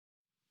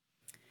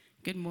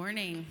Good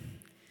morning.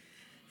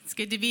 It's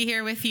good to be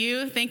here with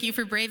you. Thank you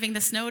for braving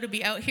the snow to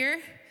be out here.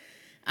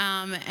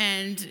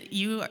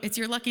 It's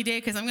your lucky day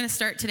because I'm going to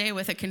start today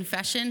with a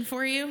confession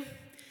for you.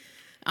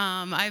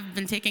 I've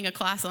been taking a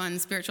class on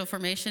spiritual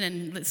formation,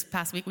 and this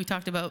past week we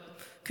talked about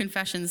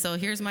confession. So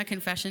here's my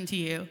confession to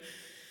you.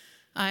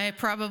 I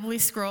probably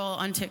scroll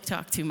on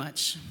TikTok too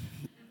much.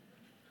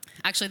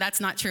 Actually, that's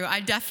not true.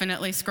 I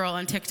definitely scroll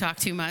on TikTok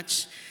too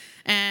much.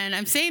 And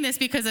I'm saying this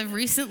because I've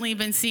recently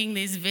been seeing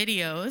these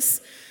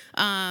videos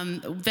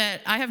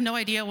that I have no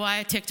idea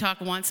why TikTok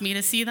wants me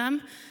to see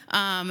them,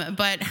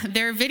 but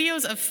they're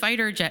videos of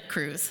fighter jet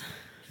crews.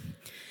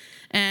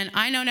 And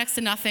I know next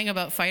to nothing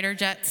about fighter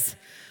jets.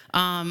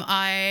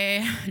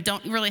 I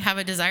don't really have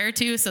a desire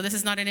to, so this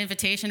is not an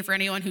invitation for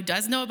anyone who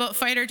does know about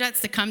fighter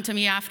jets to come to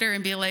me after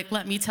and be like,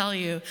 let me tell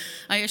you.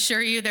 I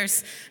assure you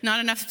there's not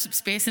enough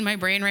space in my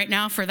brain right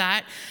now for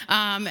that.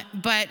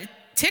 But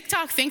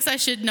TikTok thinks I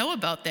should know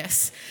about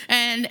this.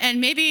 And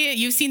maybe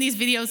you've seen these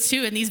videos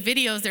too. In these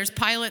videos, there's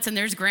pilots and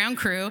there's ground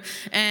crew,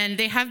 and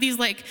they have these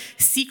like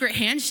secret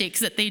handshakes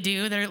that they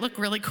do that look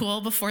really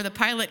cool before the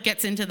pilot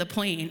gets into the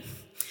plane.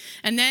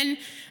 And then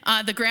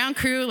the ground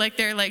crew,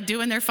 they're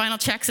doing their final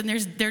checks, and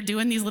they're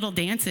doing these little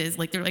dances,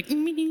 they're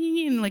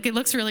and it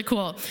looks really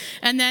cool.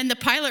 And then the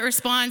pilot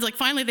responds,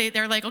 finally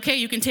they're like, okay,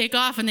 you can take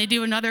off, and they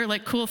do another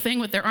cool thing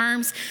with their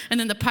arms, and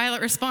then the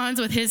pilot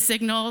responds with his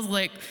signals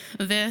like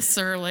this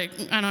or I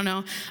don't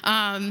know,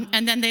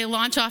 and then they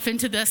launch off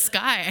into the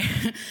sky.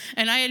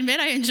 And I admit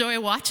I enjoy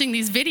watching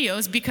these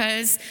videos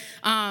because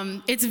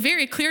it's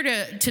very clear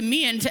to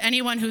me and to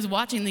anyone who's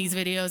watching these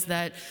videos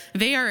that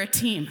they are a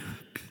team.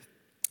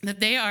 That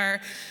they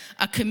are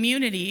a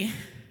community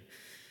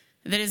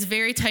that is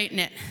very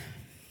tight-knit.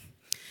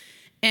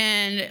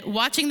 And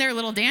watching their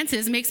little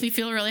dances makes me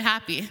feel really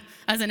happy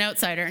as an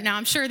outsider. Now,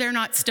 I'm sure they're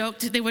not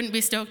stoked. They wouldn't be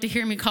stoked to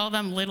hear me call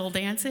them little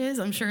dances.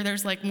 I'm sure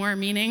there's more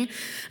meaning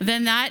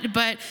than that.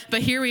 But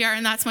here we are,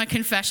 and that's my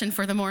confession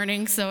for the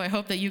morning. So I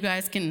hope that you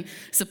guys can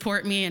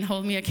support me and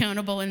hold me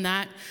accountable in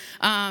that.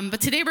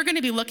 But today we're going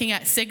to be looking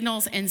at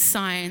signals and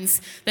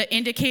signs that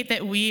indicate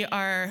that we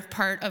are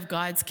part of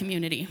God's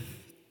community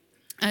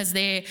as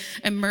they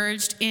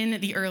emerged in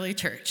the early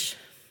church.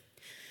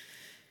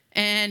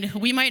 And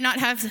we might not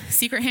have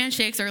secret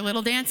handshakes or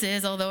little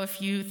dances, although if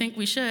you think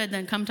we should,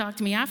 then come talk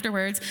to me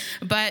afterwards.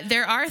 But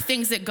there are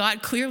things that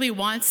God clearly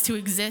wants to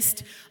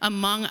exist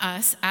among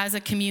us as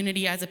a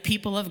community, as a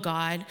people of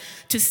God,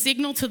 to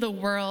signal to the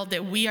world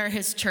that we are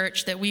his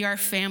church, that we are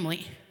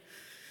family.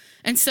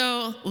 And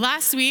so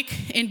last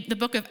week in the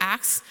book of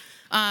Acts,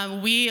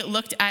 we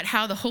looked at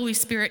how the Holy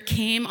Spirit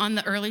came on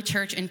the early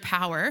church in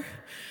power.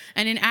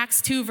 And in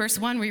Acts 2, verse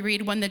 1, we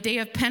read, when the day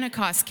of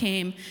Pentecost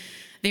came,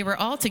 they were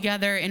all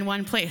together in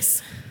one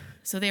place.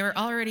 So they were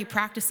already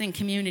practicing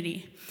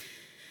community.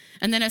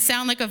 And then a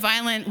sound like a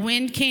violent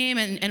wind came,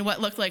 and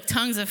what looked like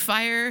tongues of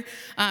fire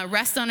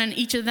rested on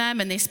each of them,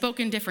 and they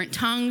spoke in different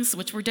tongues,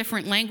 which were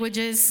different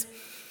languages.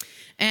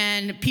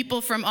 And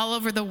people from all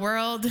over the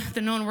world,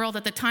 the known world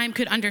at the time,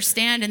 could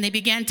understand, and they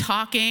began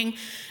talking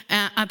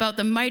about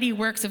the mighty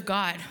works of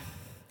God.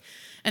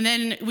 And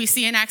then we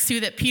see in Acts 2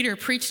 that Peter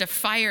preached a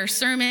fire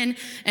sermon.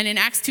 And in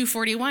Acts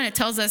 2:41, it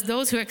tells us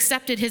those who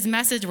accepted his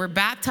message were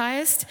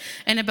baptized,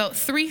 and about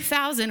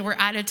 3,000 were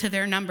added to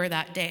their number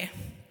that day.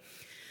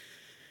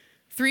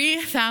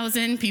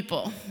 3,000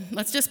 people.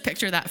 Let's just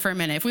picture that for a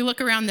minute. If we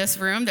look around this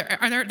room, there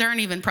aren't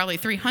even probably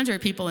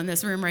 300 people in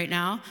this room right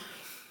now.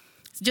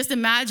 Just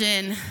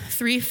imagine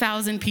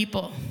 3,000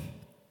 people.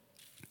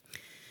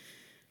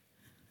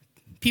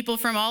 People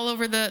from all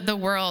over the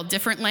world,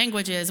 different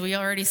languages, we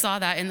already saw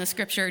that in the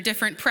scripture,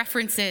 different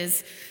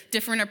preferences,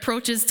 different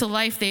approaches to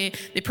life. They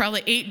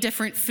probably ate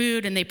different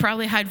food, and they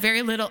probably had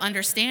very little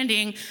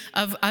understanding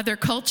of other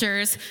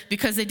cultures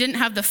because they didn't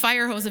have the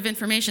fire hose of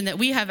information that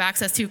we have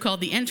access to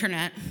called the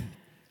internet.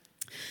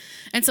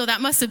 And so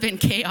that must have been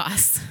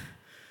chaos.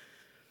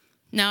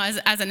 Now,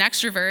 as an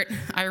extrovert,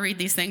 I read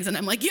these things and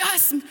I'm like,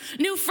 yes,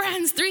 new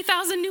friends,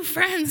 3,000 new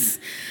friends.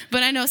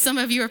 But I know some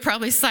of you are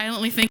probably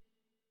silently thinking,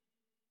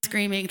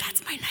 screaming,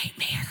 that's my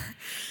nightmare.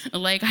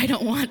 I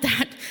don't want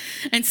that.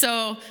 And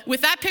so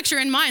with that picture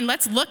in mind,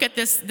 let's look at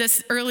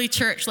this early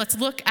church. Let's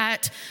look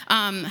at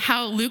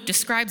how Luke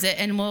describes it,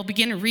 and we'll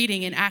begin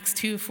reading in Acts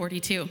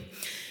 2:42.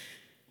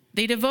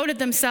 They devoted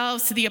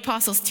themselves to the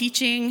apostles'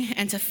 teaching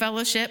and to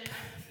fellowship,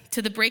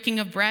 to the breaking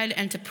of bread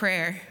and to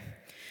prayer.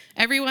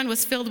 Everyone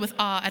was filled with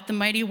awe at the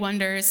mighty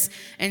wonders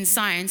and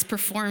signs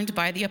performed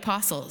by the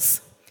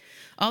apostles.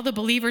 All the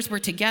believers were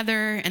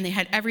together, and they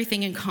had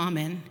everything in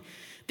common.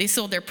 They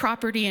sold their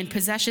property and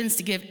possessions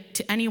to give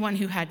to anyone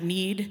who had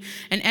need,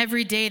 and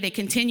every day they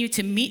continued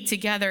to meet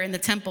together in the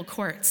temple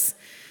courts.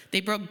 They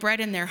broke bread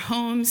in their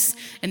homes,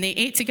 and they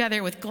ate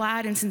together with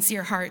glad and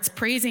sincere hearts,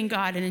 praising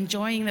God and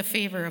enjoying the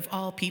favor of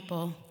all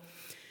people.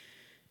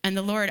 And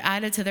the Lord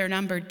added to their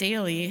number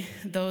daily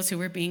those who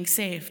were being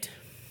saved.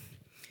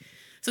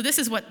 So this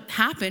is what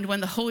happened when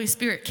the Holy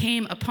Spirit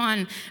came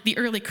upon the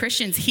early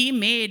Christians. He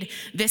made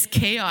this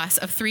chaos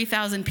of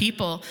 3,000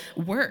 people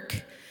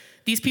work.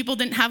 These people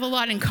didn't have a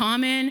lot in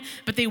common,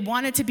 but they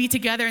wanted to be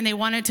together and they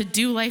wanted to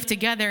do life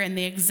together, and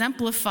they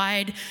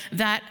exemplified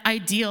that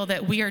ideal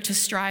that we are to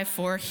strive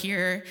for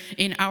here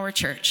in our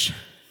church.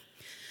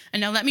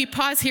 And now let me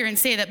pause here and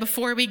say that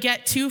before we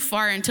get too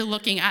far into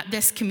looking at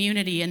this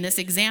community and this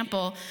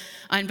example,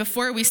 and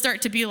before we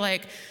start to be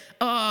like,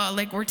 oh,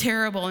 like we're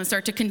terrible and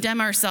start to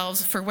condemn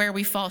ourselves for where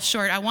we fall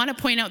short, I want to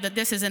point out that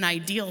this is an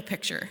ideal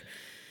picture.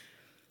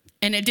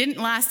 And it didn't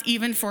last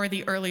even for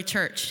the early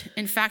church.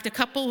 In fact, a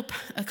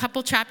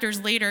couple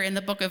chapters later in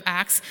the book of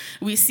Acts,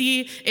 we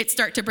see it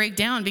start to break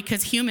down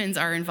because humans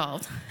are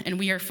involved and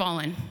we are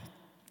fallen.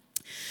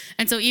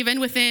 And so even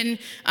within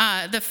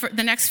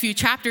the next few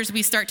chapters,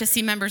 we start to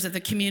see members of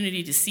the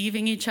community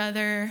deceiving each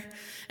other.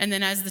 And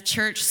then as the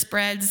church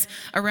spreads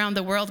around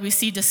the world, we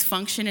see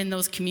dysfunction in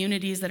those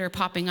communities that are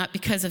popping up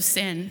because of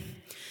sin.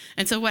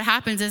 And so what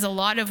happens is a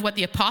lot of what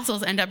the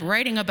apostles end up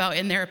writing about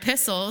in their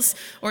epistles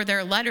or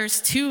their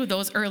letters to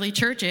those early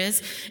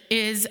churches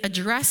is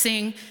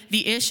addressing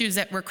the issues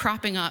that were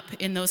cropping up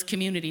in those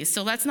communities.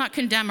 So let's not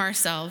condemn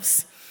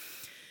ourselves.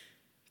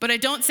 But I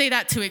don't say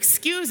that to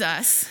excuse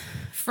us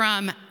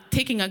from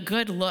taking a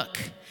good look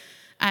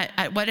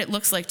at what it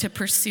looks like to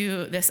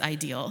pursue this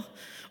ideal,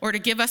 or to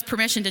give us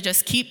permission to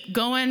just keep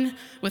going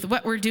with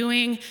what we're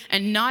doing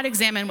and not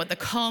examine what the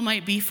call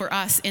might be for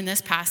us in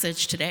this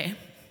passage today.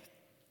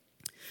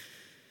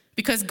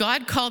 Because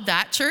God called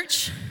that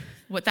church,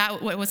 what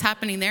was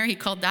happening there, he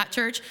called that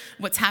church.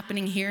 What's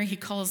happening here, he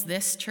calls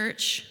this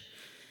church.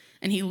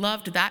 And he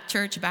loved that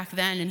church back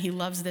then, and he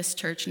loves this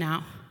church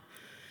now.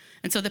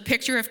 And so the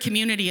picture of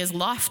community is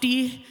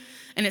lofty,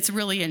 and it's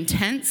really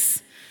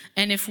intense.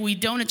 And if we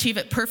don't achieve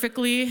it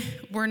perfectly,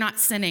 we're not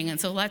sinning. And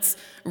so let's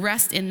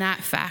rest in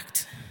that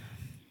fact.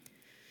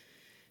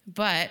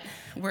 But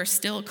we're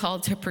still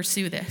called to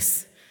pursue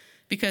this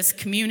because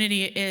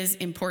community is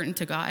important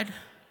to God.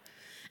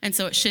 And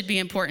so it should be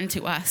important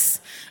to us.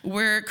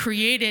 We're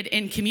created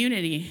in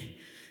community,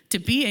 to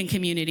be in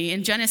community.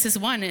 In Genesis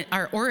 1,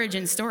 our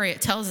origin story,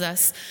 it tells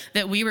us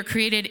that we were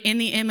created in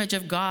the image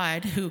of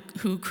God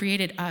who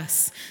created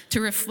us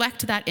to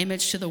reflect that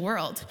image to the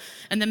world.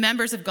 And the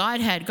members of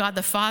Godhead, God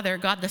the Father,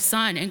 God the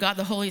Son, and God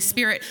the Holy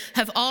Spirit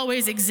have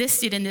always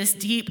existed in this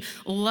deep,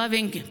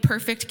 loving,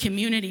 perfect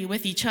community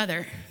with each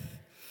other.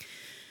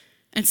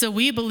 And so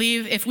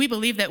if we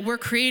believe that we're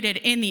created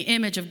in the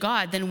image of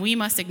God, then we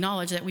must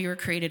acknowledge that we were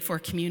created for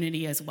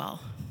community as well.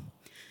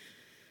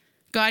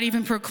 God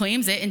even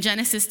proclaims it in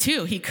Genesis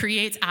 2. He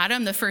creates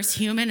Adam, the first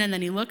human, and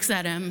then he looks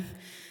at him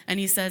and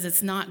he says,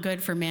 it's not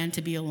good for man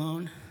to be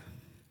alone.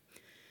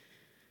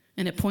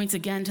 And it points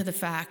again to the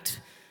fact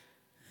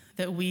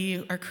that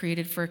we are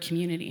created for a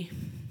community.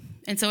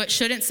 And so it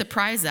shouldn't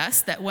surprise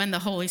us that when the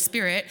Holy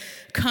Spirit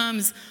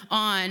comes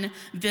on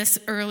this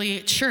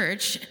early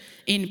church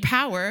in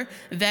power,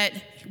 that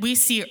we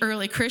see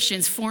early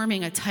Christians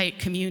forming a tight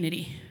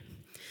community.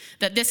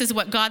 That this is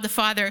what God the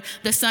Father,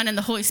 the Son, and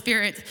the Holy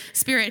Spirit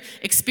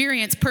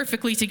experience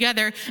perfectly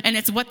together, and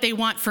it's what they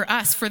want for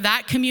us, for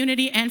that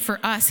community and for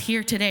us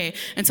here today.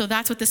 And so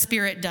that's what the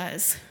Spirit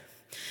does.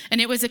 And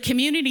it was a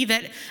community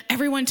that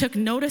everyone took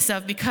notice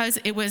of because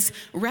it was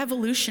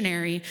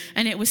revolutionary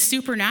and it was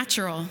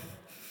supernatural.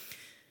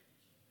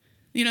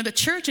 You know, the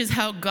church is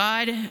how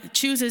God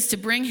chooses to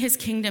bring his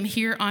kingdom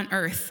here on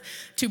earth,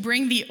 to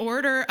bring the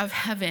order of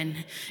heaven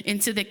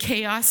into the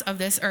chaos of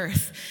this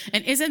earth.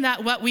 And isn't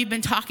that what we've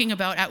been talking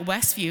about at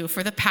Westview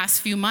for the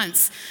past few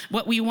months?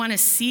 What we want to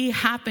see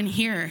happen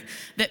here,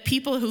 that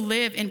people who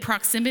live in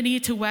proximity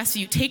to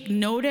Westview take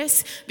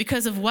notice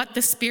because of what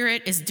the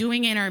Spirit is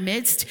doing in our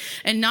midst.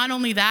 And not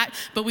only that,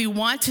 but we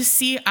want to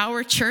see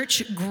our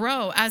church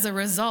grow as a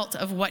result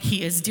of what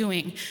he is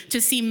doing, to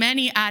see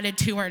many added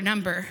to our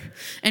number.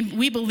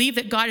 And we believe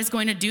that God is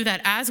going to do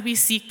that as we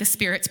seek the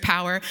Spirit's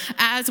power,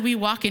 as we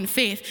walk in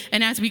faith,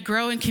 and as we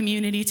grow in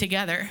community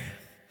together.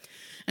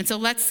 And so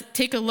let's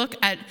take a look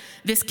at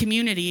this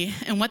community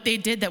and what they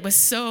did that was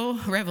so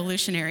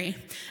revolutionary.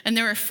 And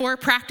there are 4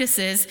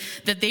 practices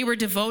that they were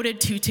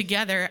devoted to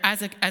together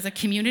as a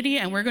community,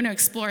 and we're going to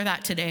explore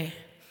that today.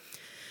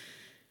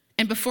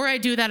 And before I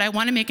do that, I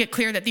want to make it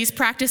clear that these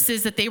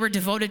practices that they were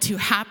devoted to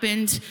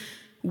happened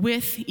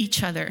with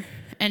each other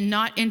and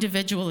not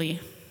individually.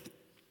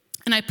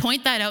 And I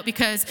point that out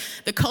because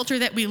the culture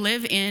that we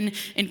live in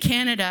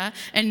Canada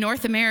and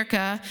North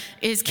America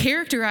is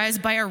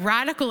characterized by a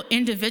radical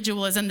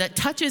individualism that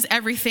touches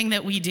everything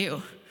that we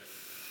do.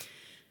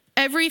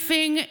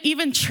 Everything,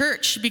 even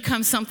church,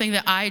 becomes something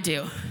that I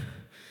do.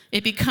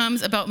 It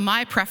becomes about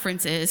my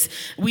preferences.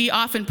 We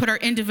often put our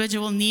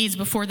individual needs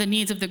before the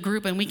needs of the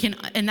group,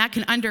 and that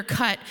can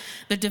undercut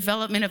the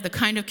development of the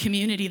kind of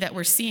community that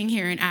we're seeing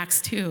here in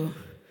Acts 2.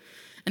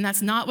 And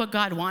that's not what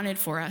God wanted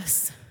for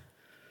us.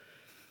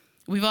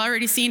 We've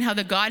already seen how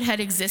the Godhead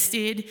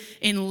existed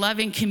in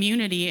loving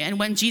community. And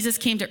when Jesus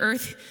came to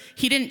earth,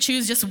 he didn't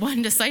choose just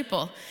one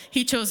disciple.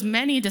 He chose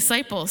many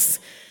disciples.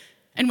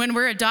 And when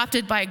we're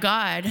adopted by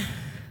God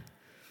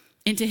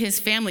into his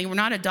family, we're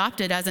not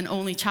adopted as an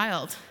only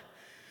child.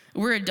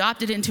 We're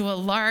adopted into a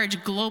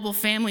large global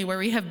family where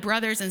we have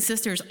brothers and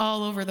sisters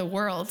all over the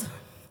world.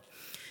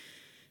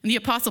 And the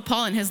Apostle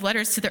Paul, in his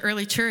letters to the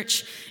early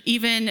church,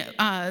 even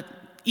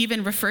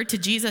referred to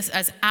Jesus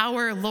as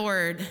our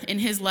Lord in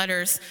his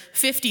letters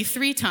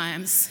 53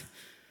 times,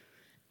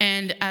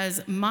 and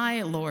as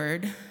my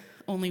Lord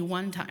only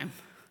one time.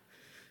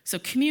 So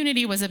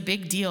community was a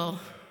big deal.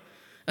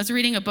 I was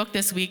reading a book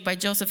this week by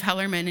Joseph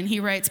Hellerman, and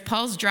he writes,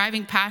 Paul's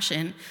driving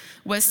passion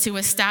was to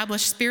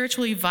establish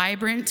spiritually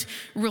vibrant,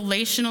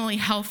 relationally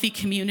healthy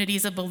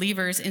communities of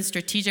believers in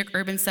strategic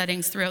urban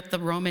settings throughout the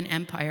Roman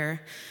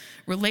Empire.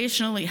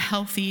 Relationally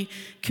healthy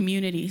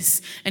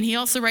communities. And he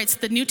also writes,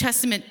 the New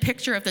Testament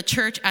picture of the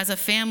church as a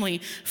family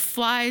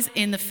flies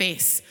in the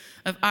face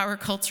of our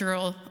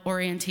cultural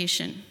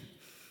orientation.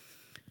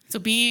 So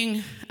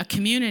being a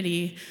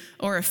community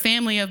or a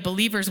family of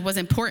believers was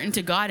important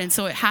to God, and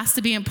so it has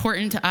to be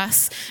important to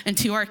us and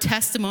to our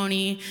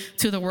testimony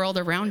to the world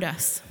around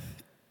us.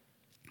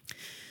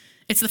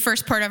 It's the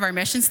first part of our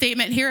mission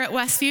statement here at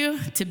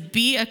Westview, to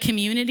be a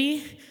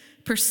community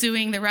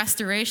pursuing the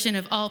restoration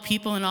of all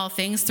people and all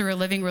things through a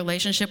living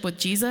relationship with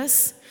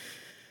Jesus.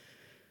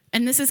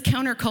 And this is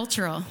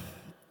countercultural,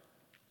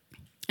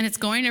 and it's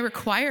going to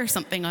require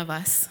something of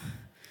us.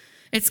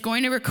 It's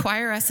going to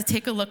require us to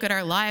take a look at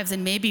our lives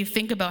and maybe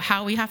think about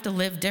how we have to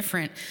live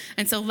different.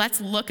 And so let's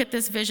look at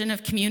this vision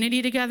of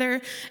community together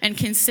and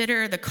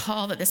consider the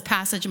call that this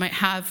passage might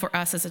have for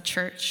us as a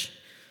church.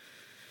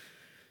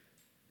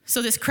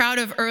 So this crowd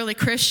of early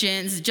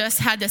Christians just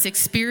had this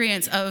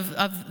experience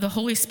of the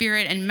Holy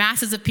Spirit, and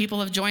masses of people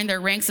have joined their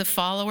ranks of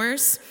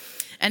followers.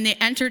 And they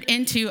entered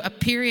into a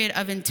period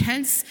of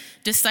intense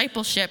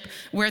discipleship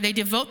where they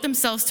devote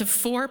themselves to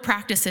 4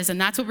 practices, and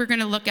that's what we're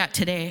going to look at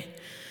today.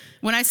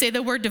 When I say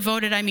the word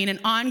devoted, I mean an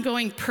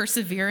ongoing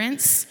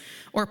perseverance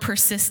or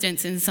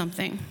persistence in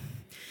something.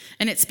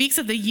 And it speaks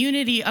of the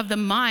unity of the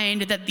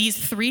mind that these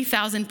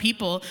 3,000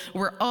 people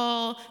were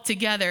all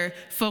together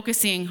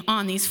focusing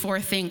on these 4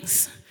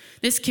 things.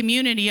 This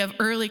community of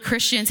early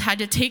Christians had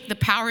to take the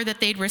power that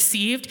they'd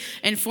received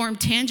and form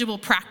tangible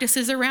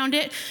practices around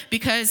it,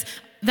 because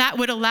that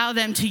would allow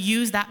them to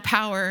use that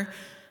power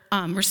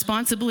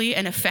responsibly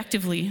and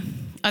effectively.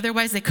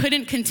 Otherwise, they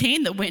couldn't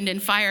contain the wind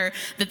and fire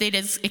that they'd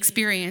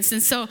experienced.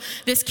 And so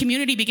this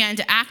community began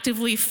to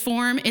actively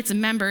form its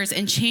members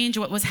and change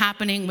what was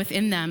happening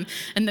within them.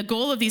 And the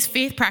goal of these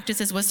faith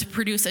practices was to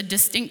produce a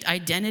distinct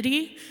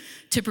identity,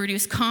 to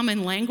produce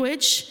common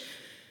language,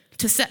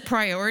 to set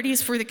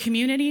priorities for the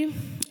community,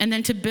 and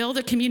then to build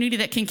a community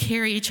that can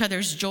carry each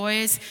other's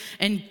joys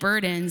and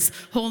burdens,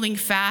 holding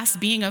fast,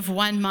 being of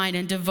one mind,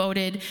 and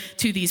devoted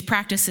to these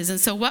practices. And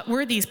so what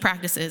were these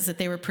practices that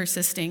they were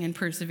persisting and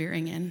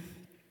persevering in?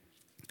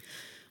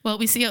 Well,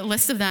 we see a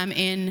list of them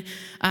in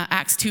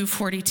Acts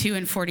 2:42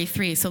 and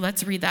 43. So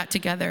let's read that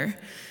together.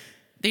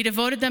 They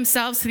devoted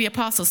themselves to the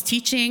apostles'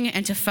 teaching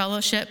and to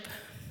fellowship,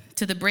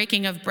 to the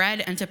breaking of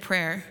bread and to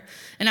prayer.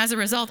 And as a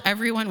result,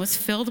 everyone was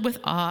filled with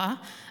awe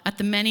at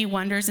the many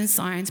wonders and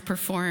signs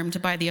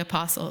performed by the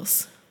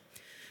apostles.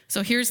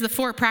 So here's the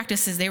 4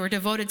 practices. They were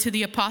devoted to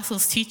the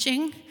apostles'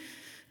 teaching,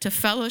 to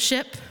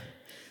fellowship,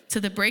 to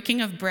the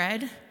breaking of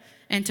bread,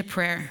 and to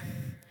prayer.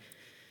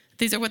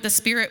 These are what the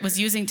Spirit was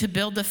using to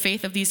build the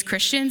faith of these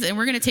Christians, and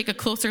we're going to take a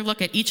closer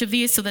look at each of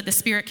these so that the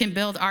Spirit can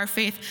build our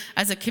faith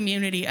as a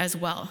community as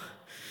well.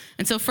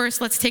 And so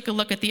first, let's take a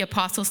look at the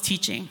apostles'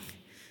 teaching.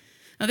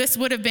 Now, this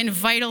would have been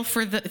vital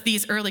for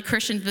these early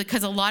Christians,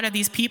 because a lot of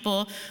these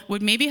people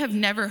would maybe have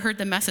never heard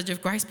the message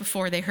of Christ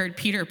before they heard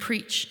Peter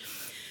preach.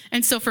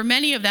 And so for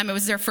many of them, it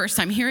was their first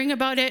time hearing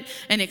about it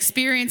and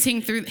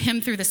experiencing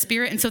him through the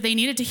Spirit, and so they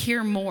needed to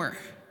hear more.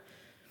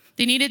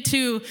 They needed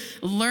to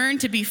learn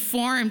to be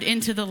formed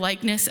into the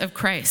likeness of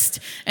Christ.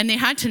 And they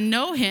had to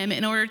know him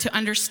in order to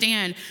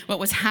understand what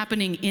was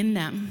happening in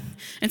them.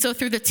 And so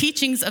through the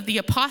teachings of the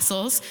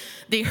apostles,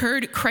 they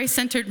heard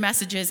Christ-centered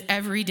messages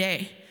every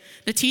day.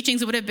 The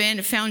teachings would have been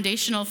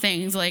foundational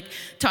things like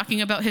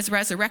talking about his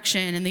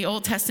resurrection and the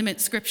Old Testament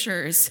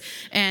scriptures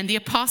and the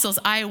apostles'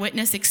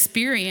 eyewitness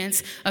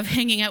experience of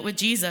hanging out with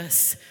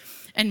Jesus,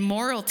 and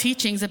moral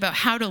teachings about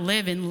how to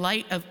live in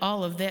light of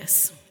all of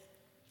this.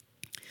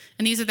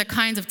 And these are the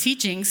kinds of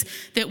teachings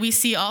that we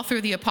see all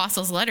through the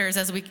apostles' letters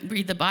as we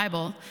read the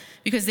Bible,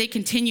 because they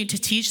continued to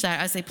teach that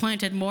as they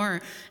planted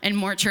more and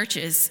more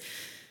churches.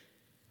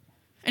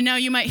 And now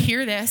you might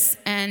hear this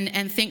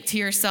and think to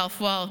yourself,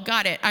 well,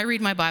 got it, I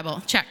read my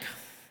Bible, check.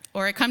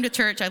 Or I come to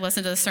church, I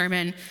listen to the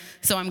sermon,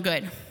 so I'm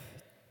good.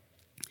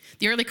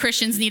 The early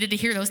Christians needed to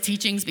hear those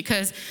teachings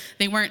because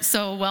they weren't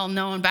so well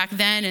known back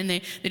then, and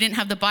they didn't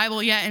have the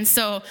Bible yet, and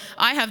so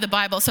I have the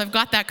Bible, so I've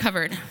got that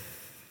covered.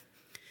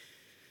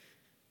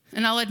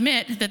 And I'll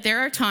admit that there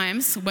are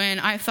times when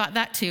I've thought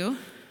that too.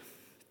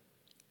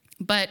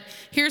 But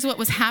here's what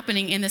was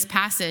happening in this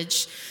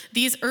passage.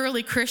 These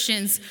early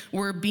Christians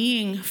were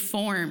being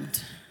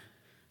formed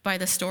by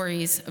the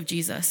stories of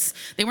Jesus.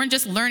 They weren't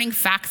just learning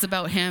facts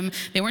about him.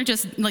 They weren't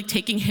just like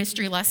taking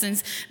history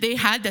lessons. They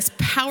had this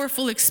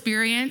powerful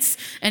experience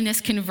and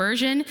this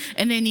conversion,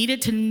 and they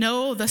needed to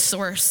know the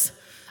source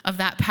of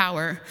that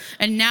power,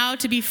 and how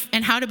to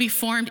be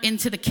formed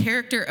into the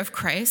character of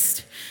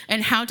Christ,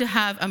 and how to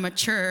have a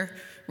mature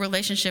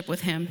relationship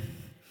with him.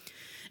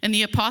 And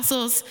the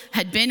apostles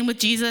had been with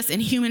Jesus in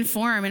human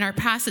form, and our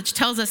passage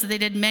tells us that they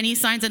did many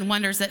signs and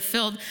wonders that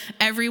filled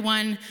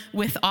everyone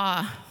with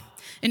awe.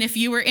 And if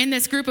you were in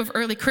this group of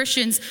early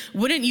Christians,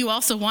 wouldn't you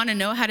also want to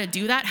know how to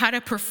do that, how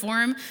to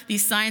perform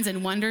these signs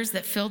and wonders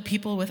that filled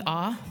people with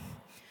awe?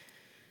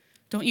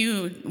 Don't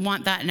you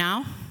want that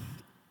now?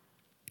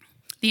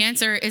 The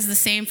answer is the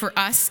same for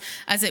us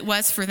as it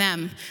was for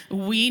them.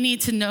 We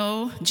need to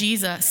know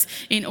Jesus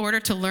in order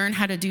to learn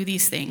how to do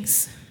these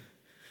things.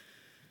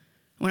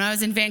 When I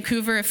was in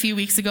Vancouver a few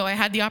weeks ago, I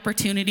had the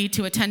opportunity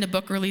to attend a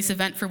book release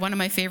event for one of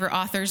my favorite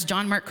authors,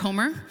 John Mark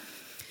Comer.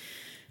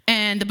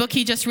 And the book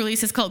he just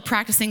released is called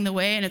Practicing the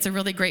Way, and it's a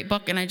really great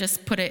book, and I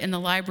just put it in the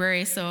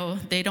library, so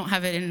they don't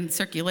have it in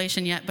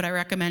circulation yet, but I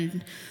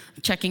recommend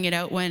checking it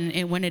out when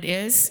it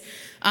is.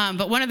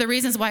 But one of the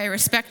reasons why I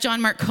respect John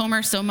Mark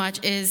Comer so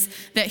much is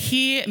that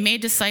he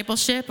made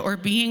discipleship, or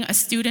being a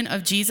student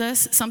of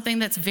Jesus, something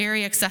that's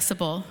very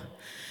accessible.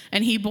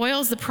 And he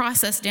boils the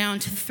process down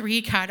to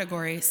 3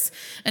 categories,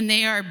 and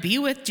they are: be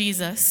with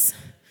Jesus,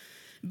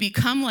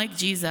 become like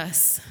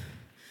Jesus,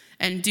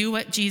 and do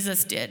what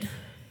Jesus did.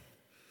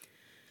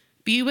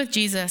 Be with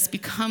Jesus,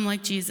 become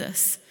like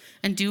Jesus,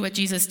 and do what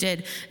Jesus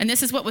did. And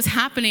this is what was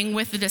happening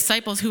with the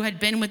disciples who had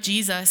been with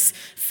Jesus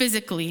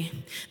physically.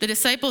 The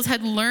disciples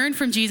had learned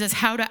from Jesus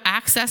how to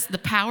access the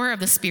power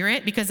of the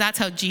Spirit, because that's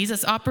how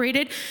Jesus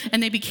operated,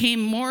 and they became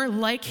more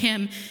like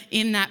him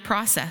in that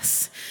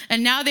process.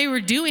 And now they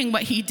were doing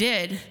what he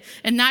did,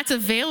 and that's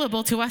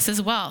available to us as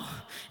well.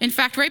 In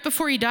fact, right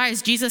before he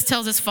dies, Jesus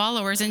tells his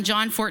followers in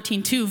John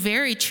 14:2,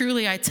 "Very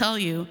truly I tell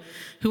you,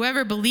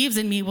 whoever believes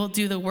in me will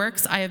do the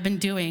works I have been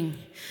doing,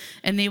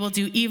 and they will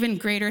do even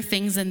greater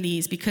things than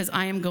these, because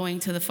I am going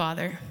to the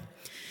Father."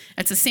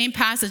 It's the same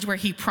passage where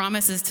he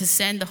promises to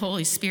send the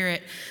Holy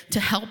Spirit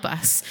to help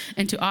us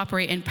and to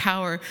operate in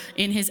power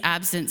in his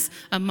absence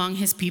among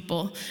his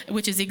people,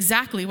 which is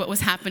exactly what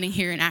was happening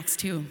here in Acts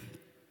 2.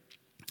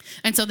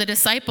 And so the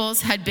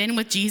disciples had been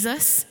with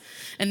Jesus,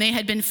 and they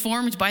had been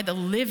formed by the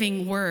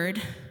living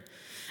word,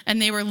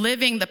 and they were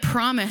living the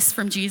promise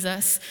from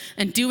Jesus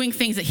and doing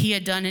things that he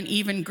had done, and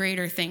even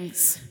greater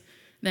things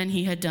than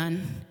he had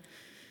done.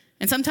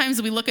 And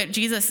sometimes we look at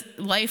Jesus'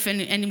 life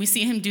and we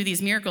see him do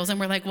these miracles, and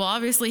we're like, well,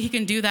 obviously he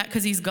can do that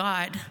because he's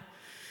God.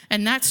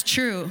 And that's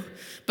true.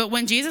 But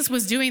when Jesus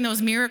was doing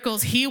those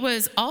miracles, he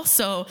was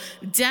also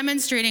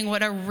demonstrating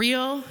what a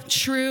real,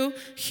 true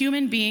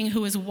human being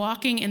who is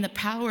walking in the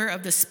power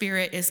of the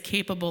Spirit is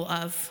capable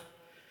of.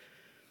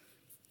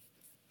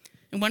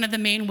 And one of the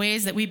main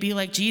ways that we be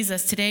like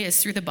Jesus today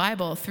is through the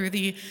Bible, through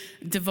the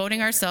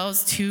devoting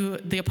ourselves to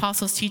the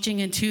apostles'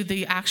 teaching and to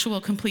the actual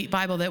complete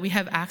Bible that we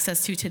have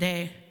access to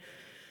today.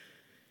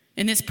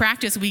 In this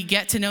practice, we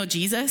get to know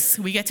Jesus.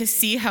 We get to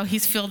see how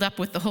he's filled up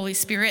with the Holy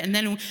Spirit, and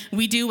then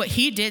we do what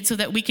he did so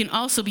that we can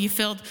also be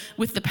filled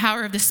with the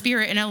power of the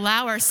Spirit and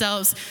allow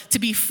ourselves to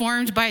be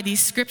formed by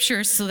these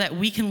scriptures so that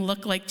we can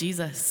look like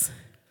Jesus.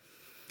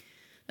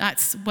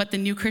 That's what the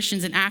new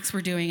Christians in Acts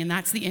were doing, and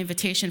that's the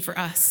invitation for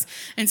us.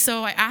 And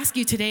so I ask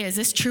you today, is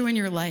this true in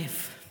your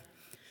life?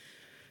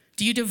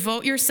 Do you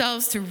devote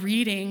yourselves to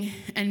reading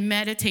and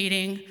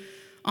meditating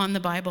on the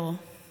Bible?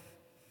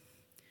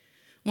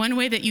 One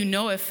way that you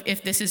know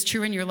if this is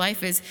true in your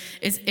life is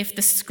if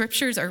the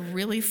scriptures are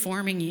really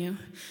forming you.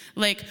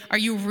 Like, are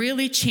you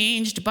really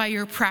changed by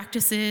your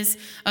practices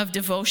of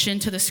devotion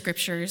to the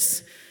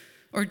scriptures?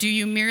 Or do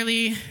you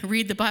merely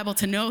read the Bible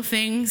to know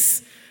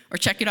things, or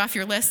check it off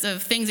your list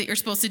of things that you're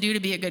supposed to do to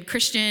be a good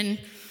Christian,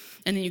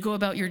 and then you go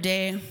about your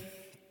day?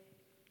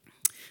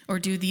 Or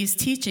do these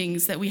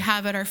teachings that we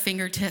have at our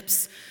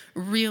fingertips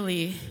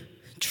really,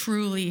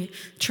 truly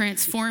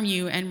transform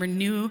you and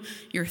renew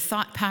your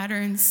thought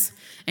patterns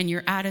and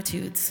your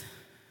attitudes?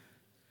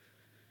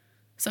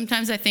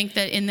 Sometimes I think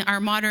that in our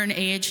modern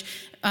age,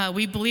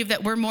 we believe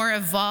that we're more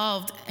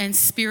evolved and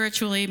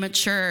spiritually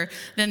mature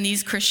than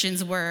these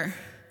Christians were.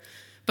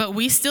 But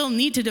we still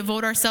need to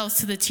devote ourselves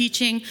to the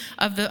teaching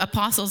of the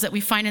apostles that we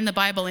find in the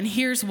Bible. And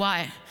here's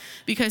why.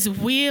 Because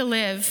we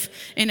live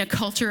in a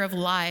culture of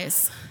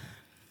lies.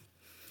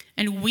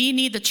 And we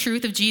need the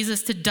truth of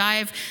Jesus to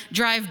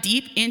drive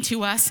deep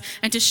into us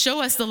and to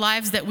show us the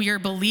lives that we are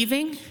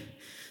believing,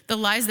 the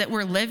lies that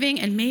we're living,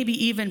 and maybe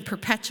even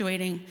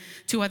perpetuating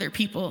to other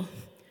people.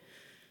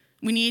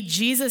 We need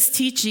Jesus'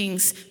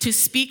 teachings to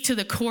speak to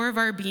the core of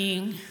our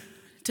being,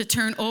 to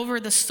turn over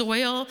the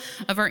soil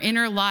of our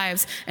inner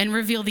lives and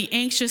reveal the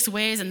anxious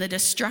ways and the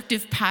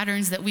destructive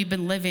patterns that we've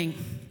been living.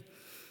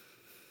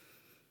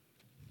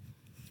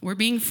 We're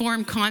being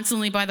formed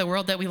constantly by the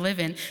world that we live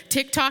in.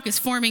 TikTok is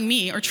forming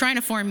me, or trying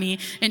to form me,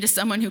 into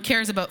someone who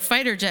cares about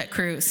fighter jet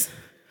crews.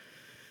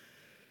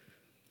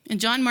 And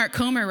John Mark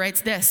Comer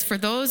writes this: "For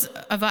those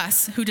of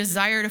us who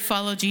desire to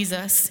follow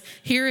Jesus,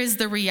 here is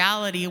the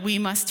reality we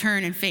must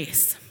turn and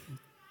face.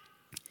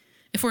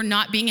 If we're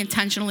not being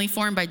intentionally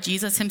formed by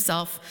Jesus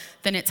himself,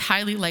 then it's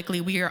highly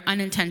likely we are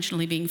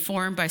unintentionally being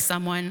formed by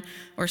someone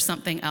or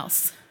something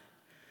else."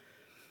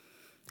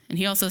 And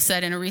he also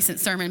said in a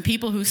recent sermon,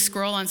 people who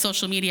scroll on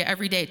social media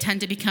every day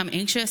tend to become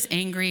anxious,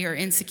 angry, or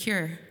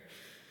insecure.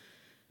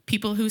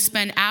 People who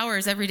spend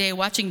hours every day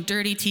watching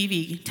dirty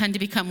TV tend to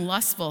become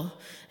lustful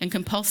and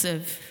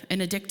compulsive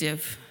and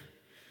addictive.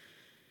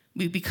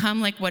 We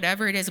become like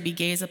whatever it is we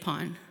gaze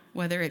upon,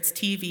 whether it's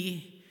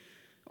TV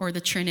or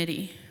the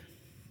Trinity.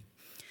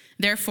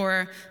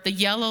 Therefore, the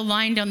yellow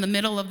line down the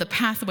middle of the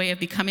pathway of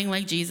becoming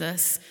like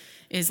Jesus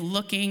is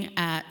looking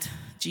at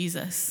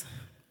Jesus.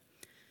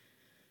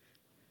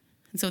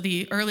 And so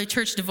the early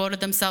church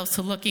devoted themselves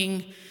to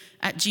looking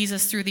at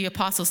Jesus through the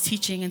apostles'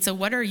 teaching. And so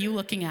what are you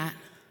looking at?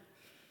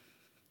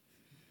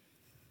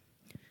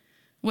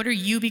 What are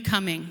you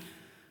becoming?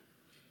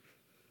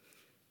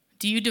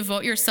 Do you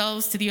devote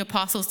yourselves to the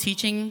apostles'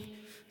 teaching,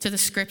 to the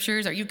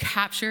scriptures? Are you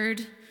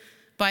captured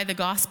by the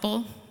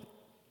gospel?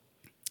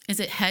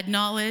 Is it head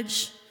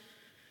knowledge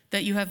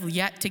that you have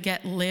yet to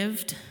get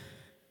lived?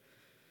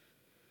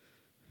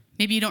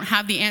 Maybe you don't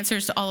have the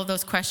answers to all of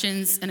those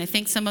questions, and I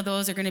think some of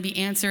those are going to be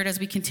answered as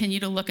we continue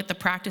to look at the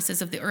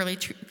practices of the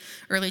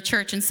early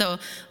church. And so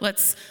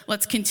let's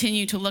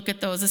continue to look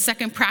at those. The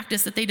second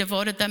practice that they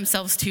devoted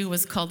themselves to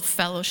was called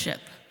fellowship.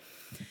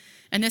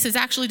 And this is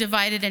actually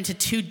divided into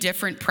two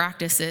different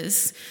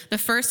practices. The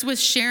first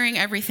was sharing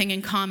everything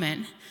in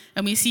common.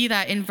 And we see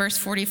that in verse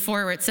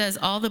 44, where it says,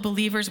 all the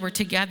believers were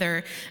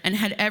together and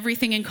had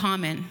everything in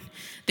common.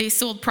 They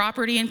sold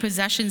property and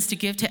possessions to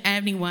give to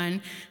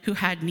anyone who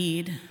had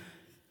need.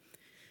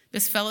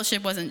 This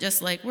fellowship wasn't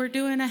just like, we're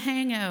doing a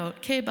hangout,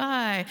 okay,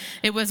 bye.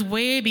 It was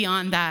way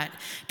beyond that.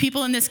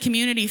 People in this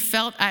community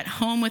felt at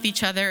home with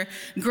each other,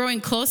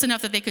 growing close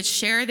enough that they could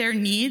share their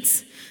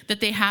needs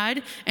that they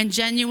had and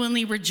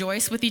genuinely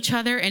rejoice with each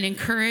other and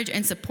encourage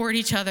and support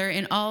each other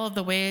in all of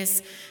the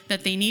ways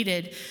that they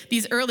needed.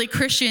 These early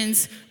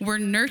Christians were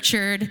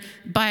nurtured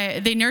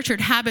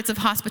habits of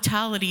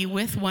hospitality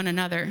with one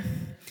another,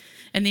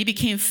 and they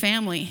became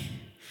family.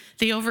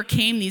 They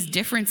overcame these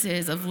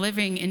differences of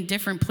living in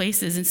different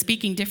places and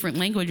speaking different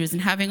languages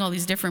and having all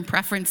these different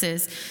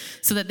preferences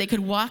so that they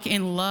could walk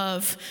in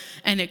love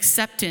and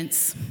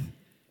acceptance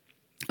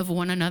of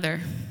one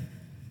another.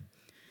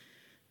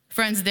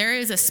 Friends, there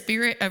is a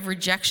spirit of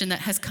rejection that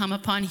has come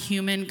upon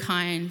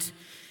humankind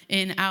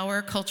in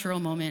our cultural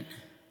moment.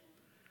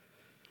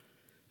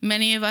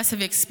 Many of us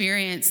have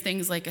experienced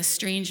things like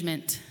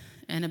estrangement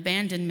and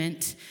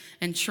abandonment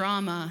and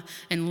trauma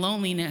and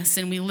loneliness,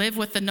 and we live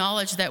with the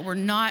knowledge that we're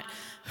not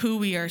who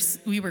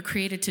we were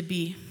created to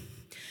be.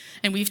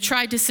 And we've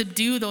tried to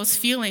subdue those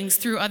feelings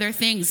through other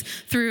things,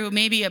 through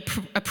maybe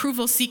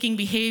approval-seeking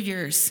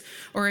behaviors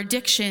or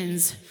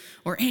addictions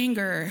or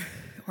anger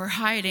or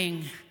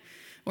hiding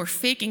or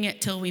faking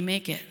it till we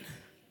make it.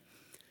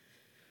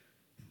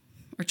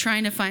 Or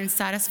trying to find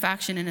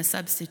satisfaction in a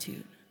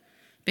substitute.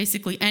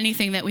 Basically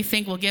anything that we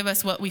think will give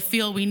us what we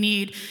feel we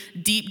need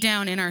deep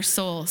down in our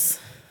souls.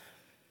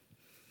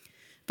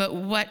 But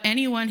what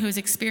anyone who's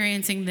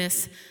experiencing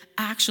this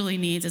actually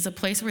needs is a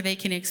place where they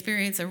can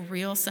experience a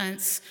real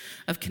sense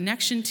of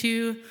connection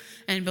to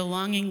and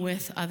belonging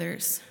with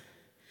others.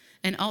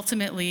 And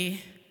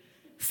ultimately,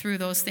 through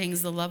those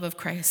things, the love of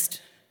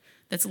Christ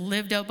that's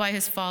lived out by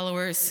his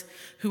followers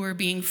who are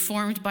being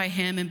formed by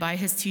him and by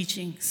his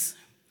teachings.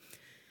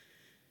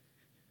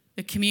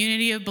 The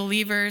community of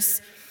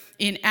believers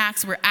in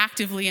Acts were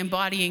actively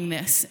embodying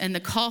this, and the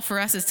call for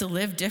us is to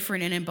live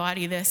different and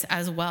embody this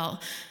as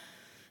well.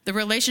 The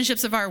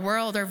relationships of our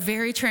world are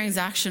very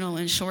transactional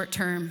and short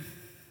term.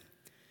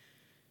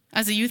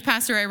 As a youth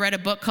pastor, I read a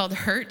book called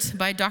Hurt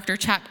by Dr.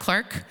 Chap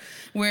Clark,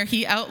 where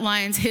he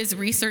outlines his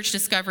research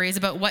discoveries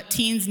about what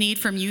teens need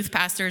from youth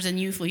pastors and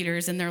youth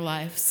leaders in their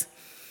lives.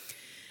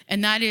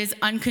 And that is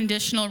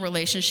unconditional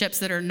relationships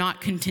that are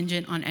not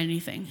contingent on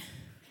anything.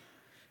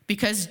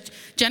 Because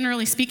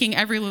generally speaking,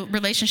 every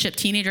relationship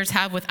teenagers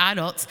have with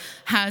adults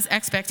has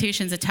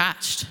expectations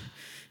attached.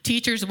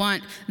 Teachers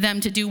want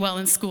them to do well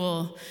in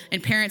school,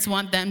 and parents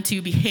want them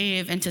to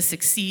behave and to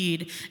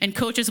succeed, and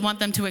coaches want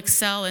them to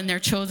excel in their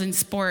chosen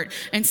sport,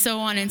 and so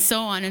on and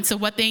so on. And so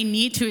what they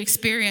need to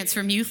experience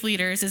from youth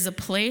leaders is a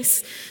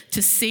place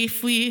to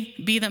safely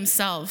be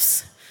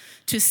themselves,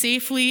 to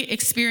safely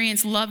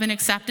experience love and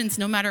acceptance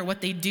no matter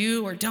what they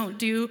do or don't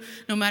do,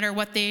 no matter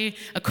what they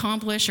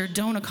accomplish or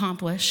don't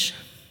accomplish.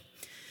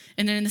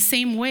 And in the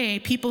same way,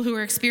 people who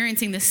are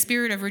experiencing the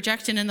spirit of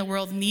rejection in the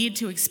world need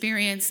to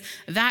experience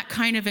that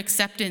kind of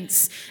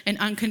acceptance and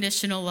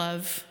unconditional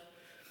love.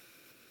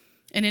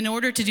 And in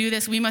order to do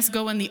this, we must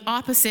go in the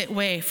opposite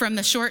way, from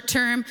the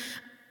short-term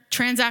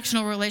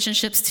transactional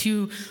relationships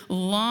to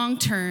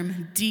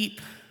long-term,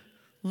 deep,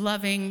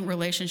 loving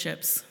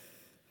relationships.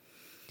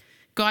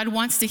 God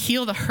wants to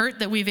heal the hurt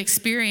that we've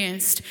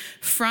experienced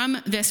from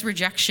this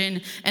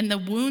rejection and the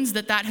wounds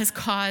that has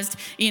caused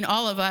in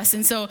all of us.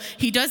 And so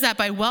he does that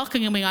by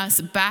welcoming us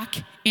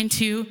back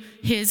into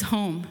his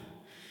home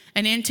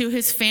and into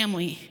his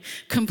family,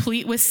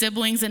 complete with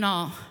siblings and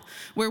all,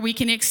 where we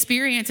can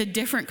experience a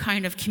different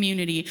kind of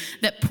community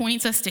that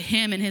points us to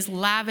him and his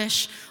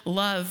lavish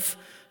love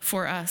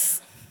for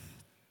us.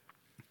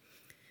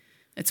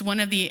 It's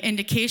one of the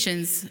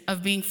indications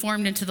of being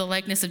formed into the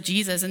likeness of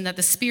Jesus, and that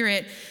the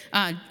Spirit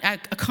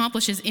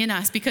accomplishes in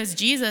us, because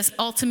Jesus'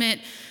 ultimate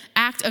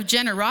act of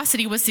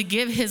generosity was to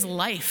give his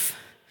life,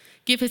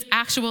 give his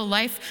actual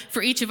life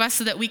for each of us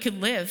so that we could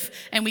live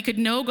and we could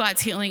know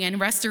God's healing and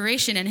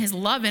restoration and his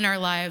love in our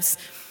lives.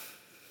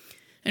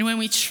 And when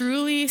we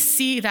truly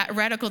see that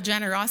radical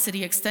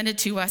generosity extended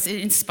to us,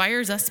 it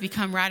inspires us to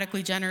become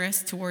radically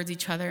generous towards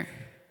each other.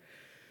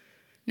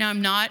 Now,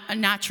 I'm not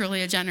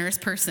naturally a generous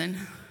person.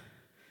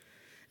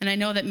 And I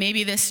know that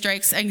maybe this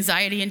strikes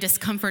anxiety and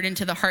discomfort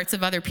into the hearts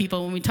of other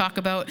people when we talk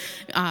about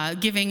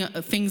giving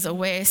things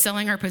away,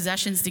 selling our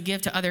possessions to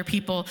give to other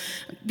people,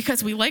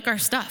 because we like our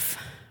stuff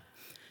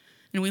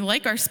and we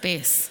like our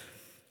space.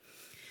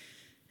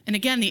 And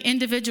again, the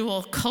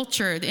individualist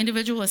culture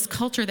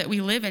that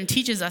we live in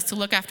teaches us to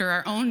look after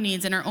our own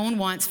needs and our own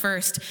wants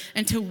first,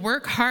 and to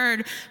work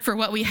hard for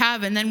what we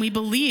have. And then we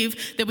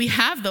believe that we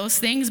have those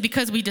things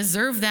because we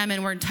deserve them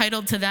and we're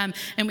entitled to them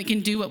and we can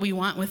do what we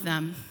want with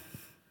them.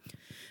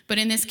 But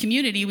in this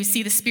community, we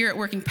see the Spirit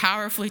working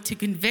powerfully to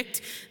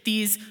convict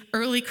these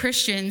early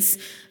Christians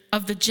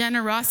of the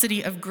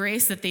generosity of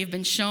grace that they've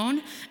been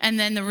shown. And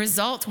then the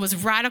result was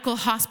radical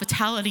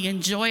hospitality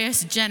and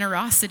joyous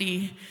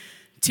generosity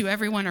to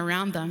everyone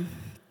around them.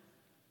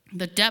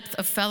 The depth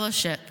of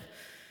fellowship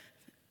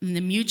and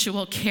the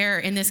mutual care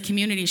in this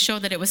community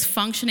showed that it was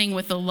functioning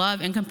with the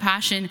love and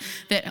compassion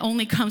that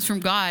only comes from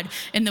God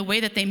in the way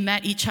that they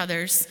met each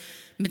other's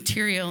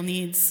material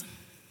needs.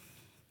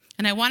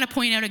 And I want to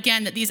point out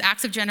again that these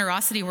acts of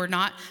generosity were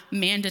not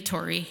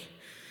mandatory.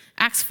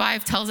 Acts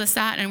 5 tells us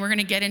that, and we're going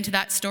to get into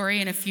that story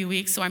in a few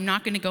weeks, so I'm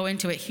not going to go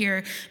into it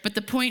here. But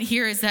the point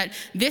here is that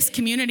this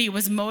community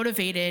was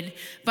motivated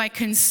by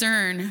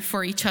concern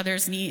for each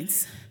other's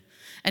needs.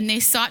 And they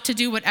sought to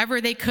do whatever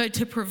they could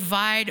to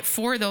provide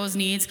for those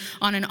needs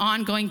on an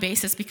ongoing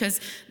basis because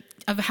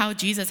of how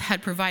Jesus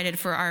had provided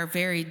for our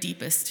very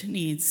deepest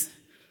needs.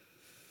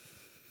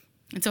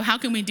 And so how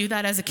can we do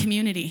that as a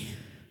community?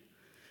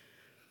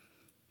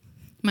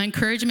 My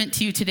encouragement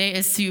to you today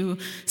is to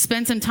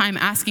spend some time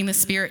asking the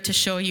Spirit to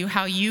show you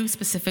how you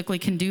specifically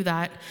can do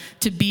that,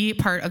 to be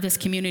part of this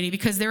community,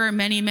 because there are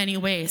many, many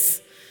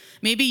ways.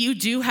 Maybe you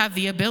do have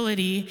the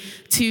ability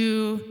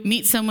to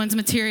meet someone's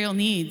material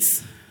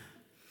needs,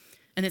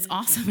 and it's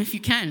awesome if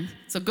you can,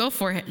 so go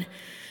for it.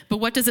 But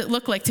what does it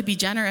look like to be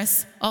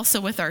generous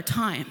also with our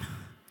time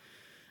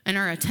and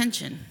our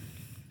attention?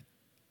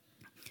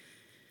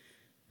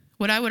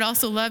 What I would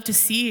also love to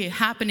see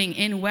happening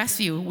in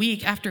Westview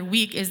week after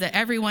week is that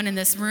everyone in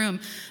this room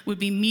would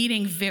be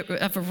meeting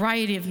a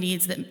variety of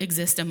needs that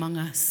exist among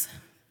us.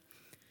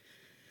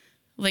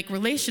 Like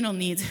relational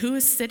needs. Who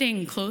is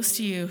sitting close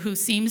to you who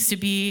seems to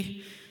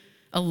be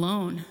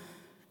alone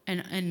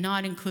and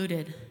not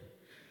included?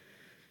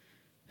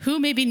 Who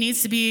maybe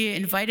needs to be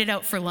invited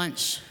out for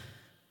lunch?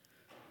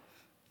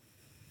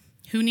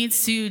 Who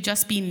needs to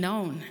just be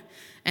known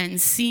and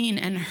seen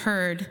and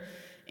heard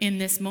in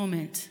this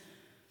moment?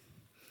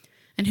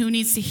 And who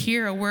needs to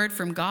hear a word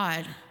from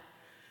God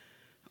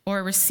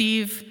or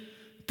receive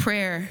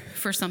prayer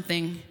for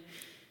something?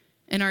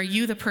 And are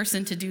you the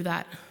person to do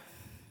that?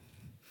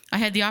 I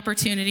had the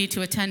opportunity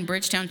to attend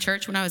Bridgetown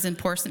Church when I was in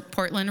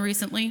Portland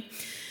recently.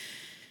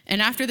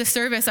 And after the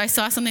service, I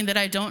saw something that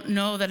I don't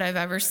know that I've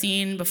ever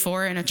seen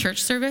before in a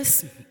church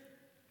service.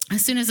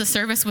 As soon as the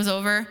service was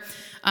over,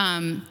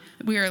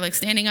 we were like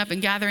standing up and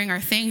gathering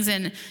our things,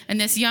 and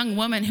this young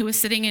woman who was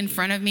sitting in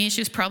front of me, she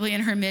was probably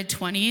in her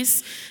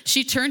mid-20s,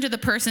 she turned to the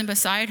person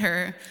beside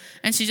her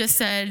and she just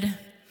said,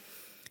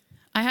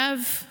 I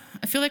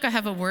feel like I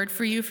have a word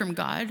for you from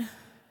God.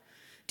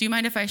 Do you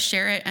mind if I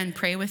share it and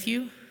pray with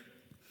you?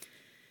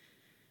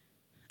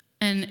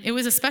 And it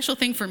was a special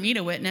thing for me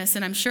to witness,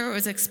 and I'm sure it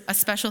was a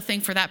special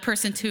thing for that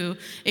person to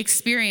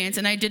experience.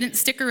 And I didn't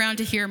stick around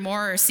to hear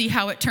more or see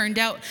how it turned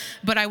out,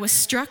 but I was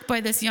struck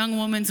by this young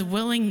woman's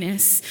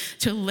willingness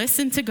to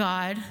listen to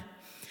God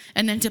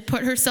and then to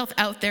put herself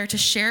out there to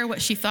share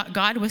what she thought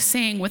God was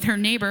saying with her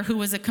neighbor who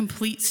was a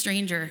complete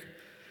stranger.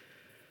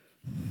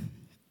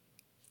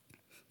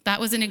 That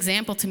was an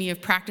example to me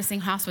of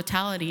practicing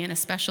hospitality in a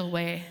special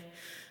way,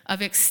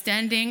 of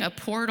extending a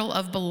portal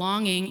of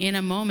belonging in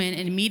a moment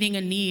and meeting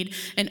a need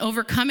and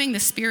overcoming the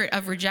spirit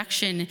of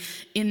rejection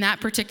in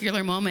that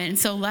particular moment. And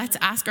so let's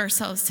ask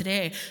ourselves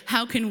today,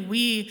 how can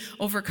we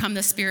overcome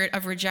the spirit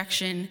of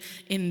rejection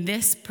in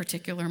this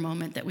particular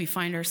moment that we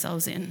find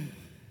ourselves in?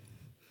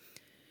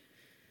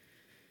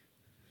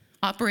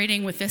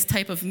 Operating with this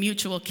type of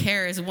mutual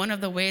care is one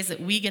of the ways that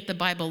we get the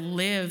Bible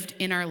lived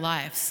in our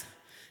lives,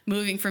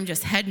 moving from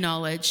just head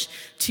knowledge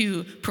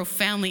to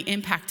profoundly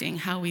impacting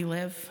how we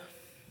live.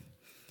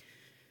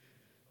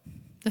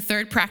 The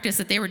third practice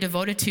that they were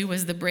devoted to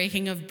was the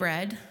breaking of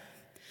bread.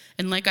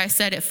 And like I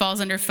said, it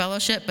falls under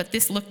fellowship, but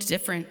this looked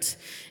different.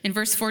 In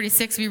verse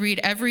 46, we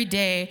read, every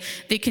day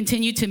they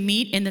continued to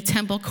meet in the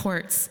temple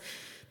courts.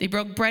 They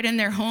broke bread in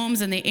their homes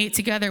and they ate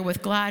together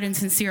with glad and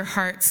sincere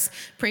hearts,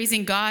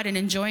 praising God and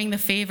enjoying the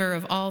favor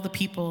of all the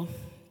people.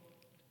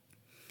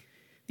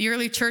 The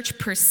early church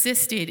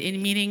persisted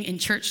in meeting in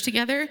church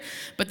together,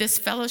 but this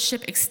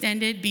fellowship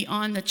extended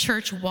beyond the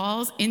church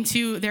walls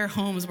into their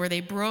homes, where they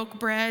broke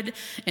bread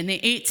and they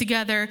ate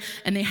together,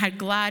 and they had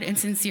glad and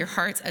sincere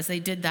hearts as they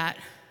did that.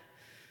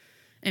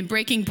 And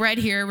breaking bread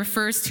here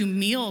refers to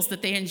meals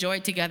that they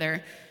enjoyed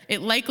together.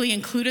 It likely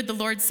included the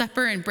Lord's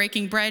Supper, and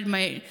breaking bread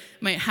might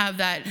have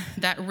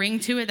that ring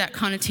to it, that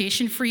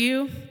connotation for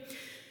you.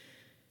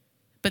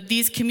 But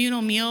these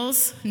communal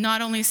meals not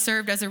only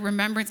served as a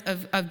remembrance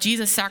of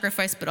Jesus'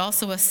 sacrifice, but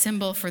also a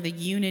symbol for the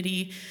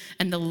unity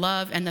and the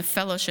love and the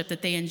fellowship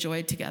that they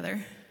enjoyed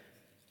together.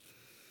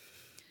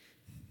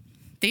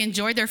 They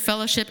enjoyed their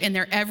fellowship in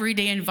their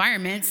everyday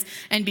environments,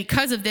 and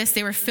because of this,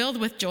 they were filled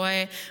with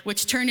joy,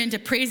 which turned into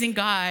praising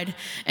God,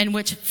 and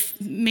which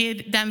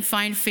made them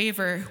find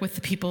favor with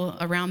the people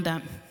around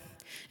them.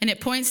 And it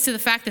points to the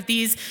fact that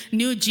these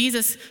new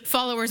Jesus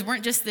followers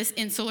weren't just this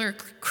insular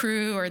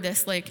crew or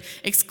this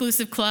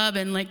exclusive club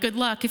and good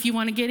luck if you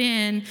want to get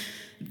in.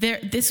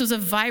 This was a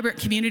vibrant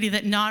community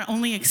that not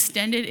only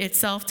extended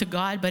itself to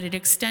God, but it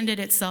extended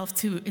itself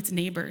to its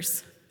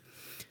neighbors.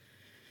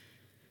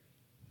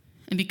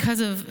 And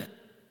because of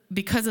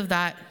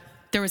that,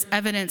 there was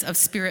evidence of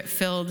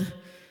spirit-filled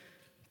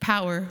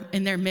power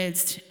in their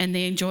midst, and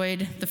they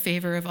enjoyed the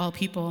favor of all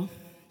people.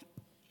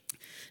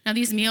 Now,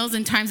 these meals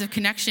and times of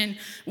connection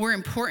were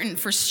important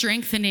for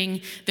strengthening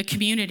the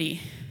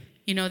community.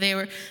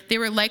 They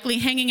were likely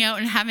hanging out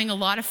and having a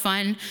lot of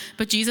fun,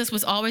 but Jesus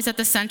was always at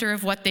the center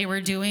of what they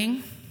were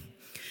doing.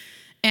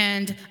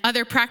 And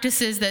other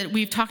practices that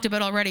we've talked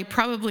about already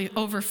probably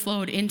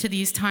overflowed into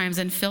these times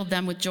and filled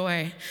them with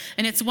joy.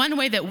 And it's one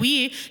way that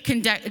we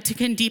can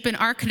deepen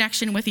our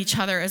connection with each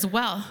other as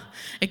well.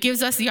 It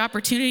gives us the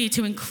opportunity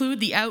to include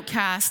the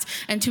outcast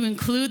and to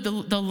include the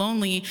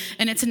lonely,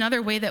 and it's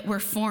another way that we're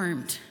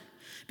formed.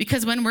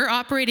 Because when we're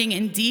operating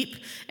in deep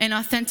and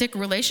authentic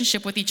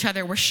relationship with each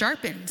other, we're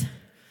sharpened.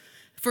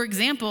 For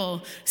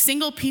example,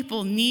 single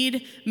people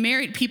need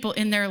married people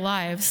in their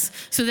lives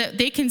so that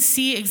they can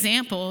see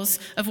examples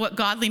of what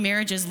godly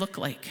marriages look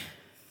like.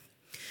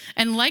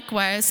 And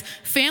likewise,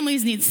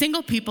 families need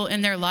single people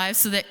in their lives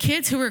so that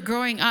kids who are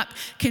growing up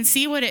can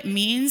see what it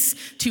means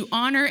to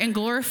honor and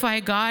glorify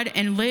God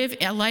and live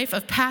a life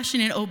of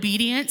passion and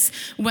obedience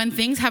when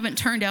things haven't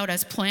turned out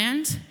as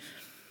planned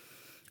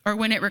or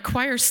when it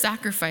requires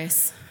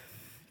sacrifice.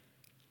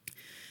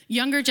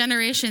 Younger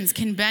generations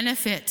can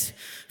benefit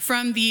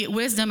from the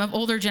wisdom of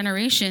older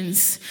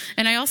generations.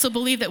 And I also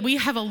believe that we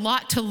have a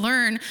lot to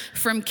learn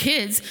from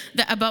kids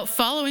about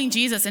following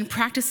Jesus and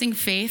practicing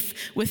faith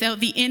without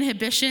the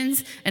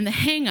inhibitions and the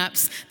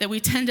hang-ups that we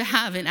tend to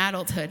have in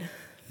adulthood.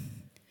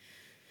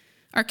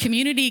 Our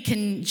community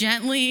can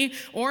gently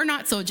or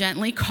not so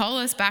gently call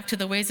us back to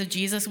the ways of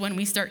Jesus when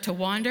we start to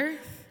wander.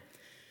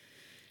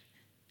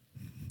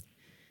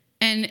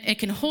 And it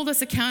can hold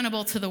us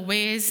accountable to the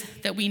ways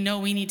that we know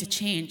we need to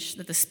change,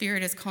 that the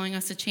Spirit is calling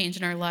us to change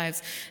in our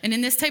lives. And in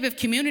this type of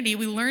community,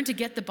 we learn to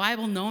get the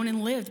Bible known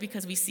and lived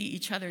because we see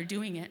each other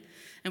doing it,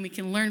 and we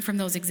can learn from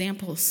those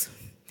examples.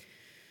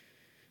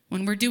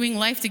 When we're doing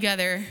life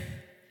together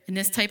in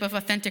this type of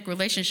authentic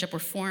relationship, we're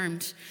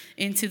formed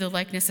into the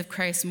likeness of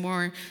Christ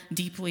more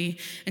deeply.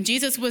 And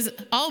Jesus was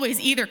always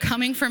either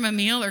coming from a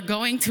meal or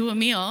going to a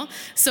meal,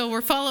 so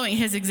we're following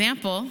his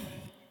example.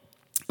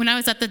 When I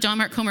was at the John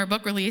Mark Comer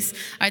book release,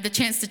 I had the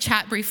chance to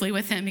chat briefly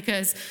with him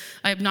because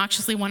I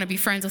obnoxiously want to be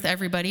friends with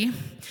everybody.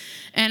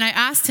 And I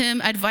asked him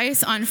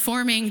advice on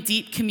forming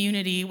deep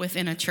community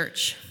within a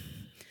church.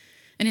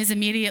 And his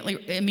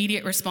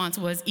immediate response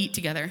was, eat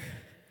together.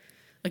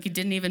 He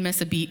didn't even miss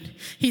a beat.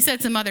 He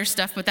said some other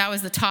stuff, but that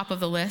was the top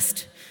of the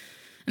list.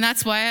 And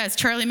that's why, as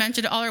Charlie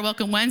mentioned, All Our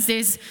Welcome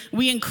Wednesdays,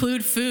 we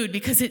include food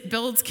because it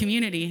builds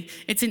community.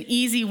 It's an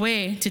easy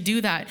way to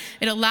do that.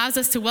 It allows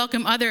us to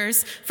welcome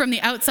others from the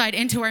outside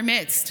into our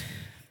midst.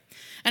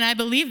 And I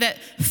believe that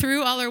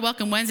through All Our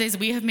Welcome Wednesdays,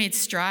 we have made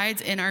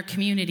strides in our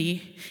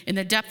community, in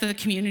the depth of the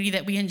community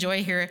that we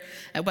enjoy here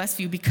at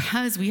Westview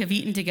because we have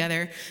eaten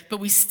together, but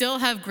we still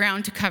have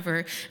ground to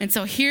cover. And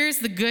so here's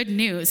the good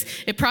news.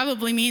 It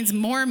probably means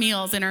more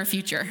meals in our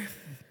future.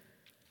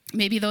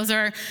 Maybe those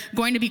are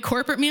going to be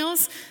corporate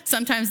meals.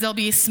 Sometimes they'll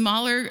be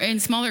in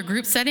smaller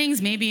group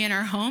settings, maybe in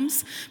our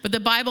homes. But the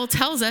Bible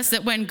tells us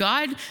that when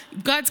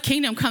God's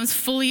kingdom comes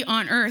fully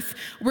on earth,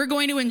 we're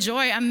going to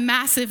enjoy a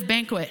massive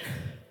banquet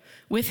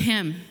with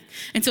him.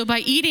 And so by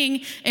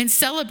eating in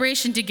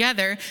celebration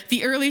together,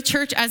 the early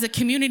church as a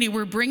community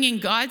were bringing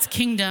God's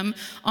kingdom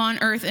on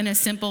earth in a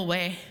simple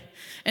way.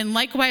 And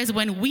likewise,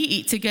 when we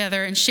eat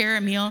together and share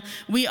a meal,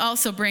 we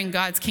also bring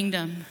God's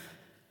kingdom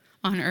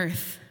on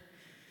earth.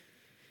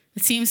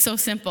 It seems so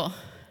simple,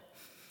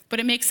 but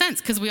it makes sense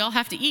because we all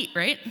have to eat,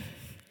 right?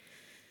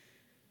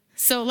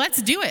 So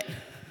let's do it.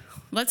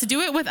 Let's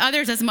do it with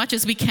others as much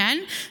as we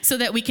can so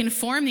that we can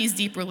form these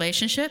deep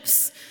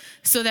relationships,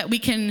 so that we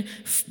can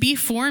be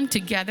formed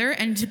together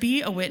and to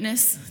be a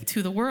witness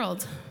to the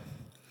world.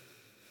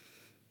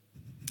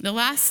 The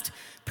last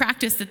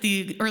practice that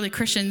the early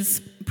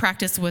Christians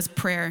practiced was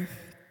prayer.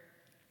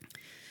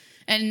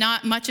 and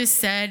not much is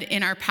said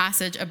in our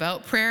passage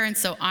about prayer, and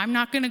so I'm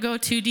not going to go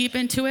too deep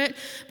into it,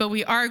 but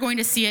we are going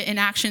to see it in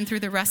action through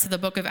the rest of the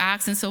book of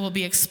Acts, and so we'll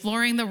be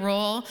exploring the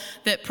role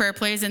that prayer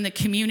plays in the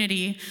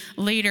community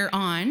later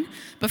on.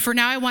 But for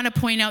now, I want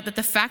to point out that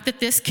the fact that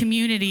this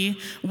community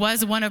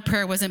was one of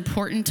prayer was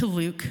important to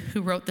Luke,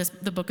 who wrote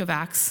the book of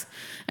Acts,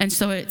 and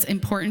so it's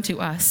important to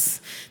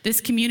us.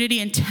 This community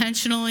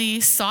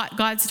intentionally sought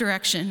God's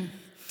direction,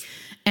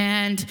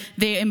 and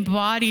they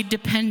embodied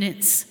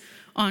dependence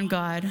on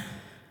God.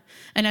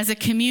 And as a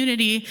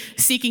community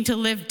seeking to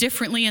live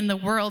differently in the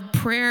world,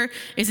 prayer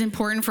is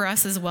important for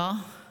us as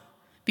well,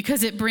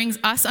 because it brings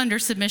us under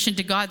submission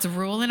to God's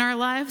rule in our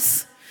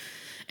lives,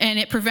 and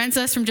it prevents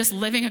us from just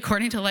living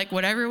according to like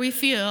whatever we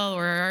feel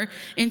or our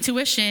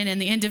intuition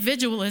and the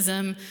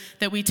individualism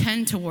that we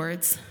tend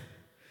towards.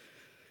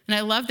 And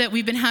I love that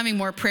we've been having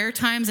more prayer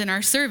times in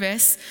our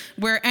service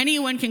where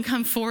anyone can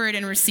come forward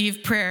and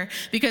receive prayer,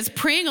 because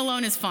praying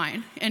alone is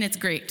fine and it's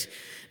great.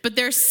 But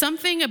there's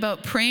something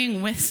about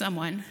praying with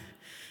someone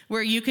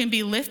where you can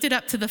be lifted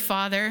up to the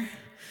Father,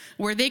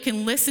 where they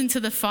can listen to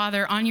the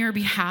Father on your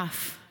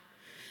behalf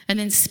and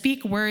then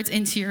speak words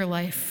into your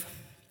life.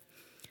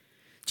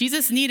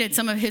 Jesus needed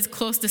some of his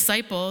close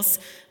disciples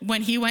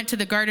when he went to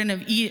the Garden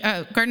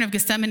of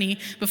Gethsemane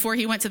before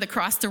he went to the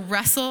cross to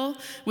wrestle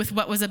with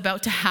what was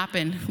about to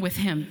happen with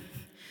him.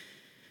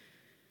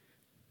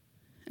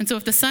 And so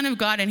if the Son of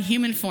God in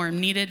human form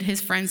needed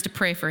his friends to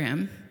pray for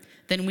him,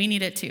 then we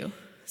need it too.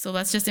 So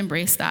let's just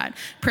embrace that.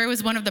 Prayer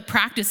was one of the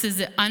practices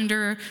that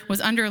was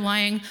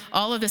underlying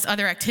all of this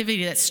other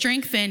activity that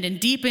strengthened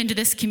and deepened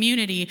this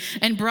community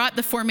and brought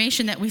the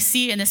formation that we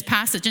see in this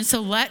passage. And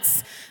so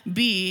let's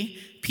be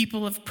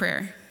people of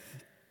prayer,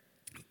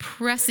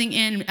 pressing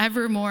in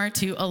ever more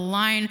to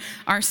align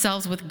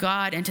ourselves with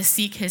God and to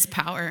seek his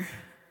power.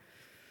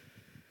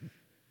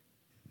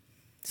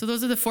 So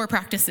those are the 4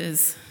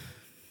 practices.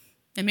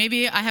 And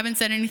maybe I haven't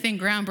said anything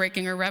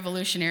groundbreaking or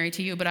revolutionary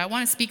to you, but I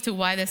want to speak to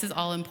why this is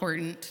all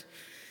important.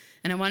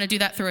 And I want to do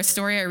that through a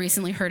story I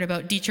recently heard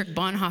about Dietrich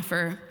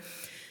Bonhoeffer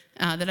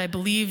that I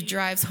believe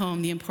drives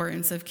home the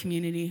importance of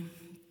community.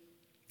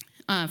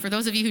 For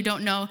those of you who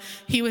don't know,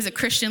 he was a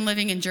Christian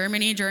living in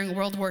Germany during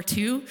World War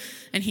II,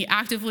 and he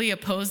actively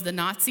opposed the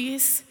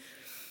Nazis.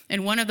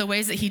 And one of the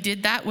ways that he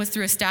did that was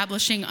through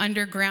establishing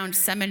underground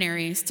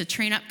seminaries to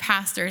train up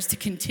pastors to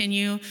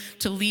continue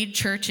to lead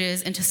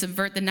churches and to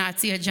subvert the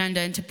Nazi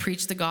agenda and to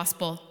preach the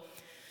gospel.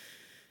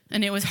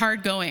 And it was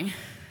hard going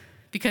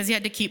because he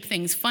had to keep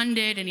things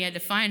funded, and he had to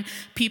find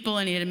people,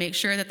 and he had to make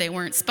sure that they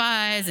weren't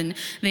spies, and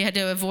they had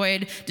to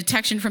avoid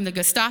detection from the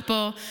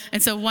Gestapo.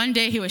 And so one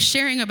day he was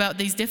sharing about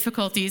these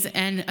difficulties,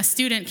 and a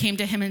student came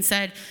to him and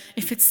said,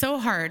 "If it's so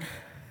hard,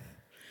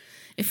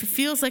 if it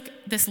feels like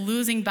this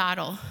losing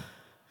battle,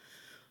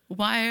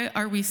 why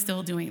are we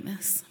still doing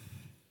this?"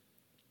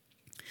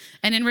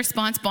 And in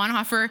response,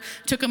 Bonhoeffer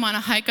took him on a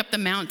hike up the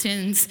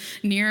mountains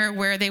near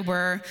where they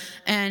were,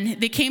 and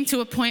they came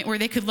to a point where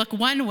they could look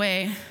one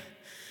way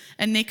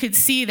and they could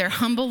see their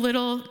humble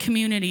little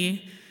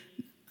community,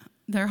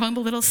 their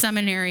humble little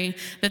seminary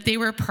that they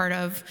were a part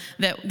of,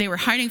 that they were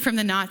hiding from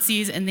the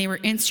Nazis, and they were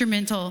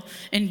instrumental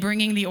in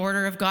bringing the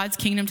order of God's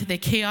kingdom to the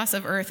chaos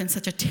of earth in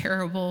such a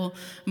terrible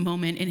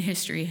moment in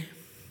history.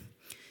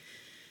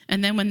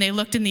 And then when they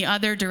looked in the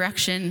other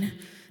direction,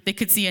 they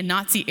could see a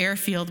Nazi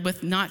airfield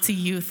with Nazi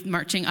youth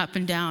marching up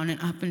and down and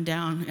up and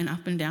down and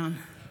up and down.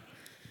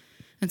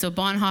 And so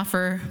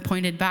Bonhoeffer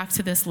pointed back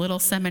to this little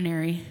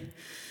seminary,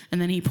 and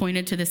then he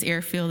pointed to this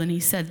airfield, and he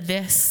said,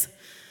 "This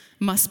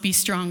must be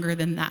stronger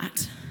than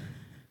that."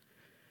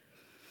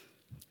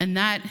 And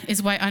that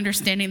is why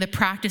understanding the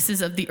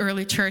practices of the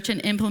early church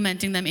and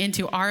implementing them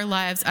into our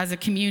lives as a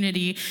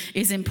community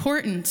is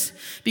important,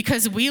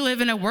 because we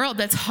live in a world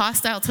that's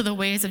hostile to the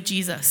ways of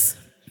Jesus.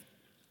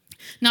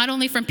 Not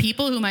only from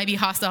people who might be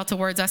hostile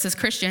towards us as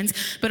Christians,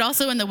 but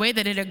also in the way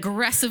that it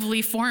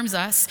aggressively forms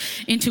us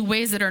into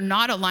ways that are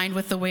not aligned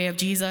with the way of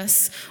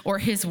Jesus or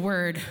his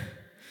word.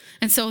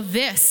 And so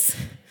this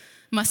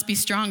must be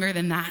stronger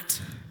than that.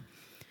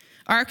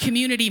 Our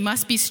community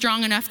must be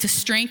strong enough to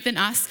strengthen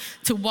us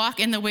to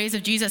walk in the ways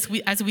of Jesus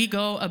as we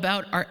go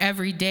about our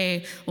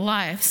everyday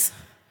lives.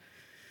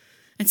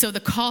 And so the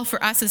call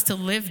for us is to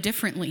live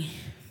differently.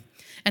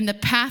 And the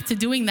path to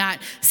doing that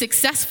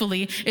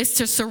successfully is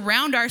to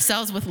surround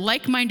ourselves with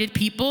like-minded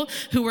people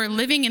who are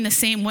living in the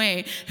same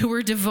way, who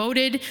are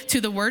devoted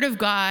to the Word of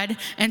God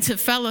and to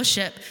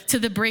fellowship, to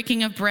the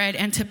breaking of bread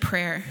and to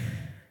prayer.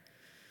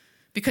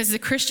 Because the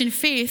Christian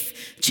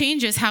faith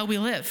changes how we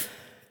live.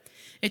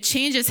 It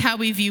changes how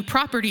we view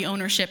property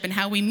ownership and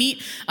how we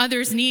meet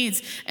others'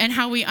 needs and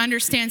how we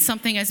understand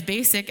something as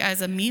basic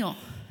as a meal.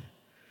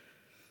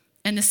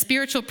 And the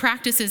spiritual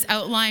practices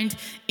outlined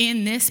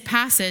in this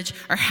passage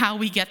are how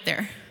we get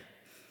there.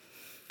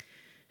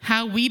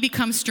 How we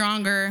become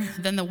stronger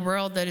than the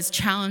world that is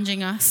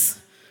challenging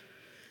us,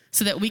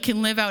 so that we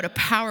can live out a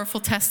powerful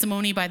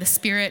testimony by the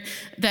Spirit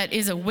that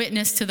is a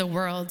witness to the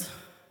world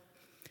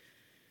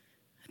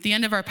The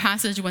end of our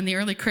passage, when the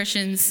early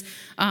Christians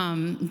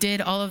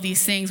did all of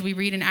these things, we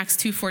read in Acts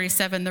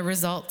 2:47 the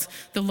result.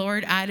 The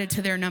Lord added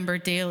to their number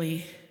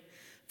daily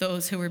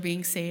those who were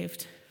being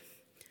saved.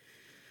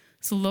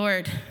 So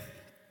Lord,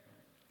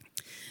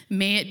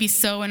 may it be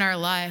so in our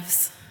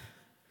lives.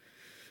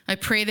 I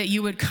pray that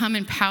you would come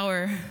in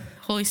power.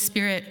 Holy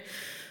Spirit,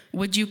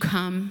 would you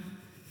come?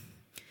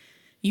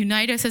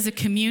 Unite us as a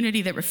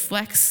community that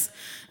reflects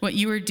what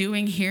you are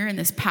doing here in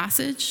this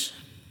passage.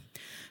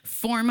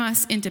 Form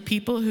us into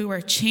people who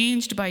are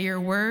changed by your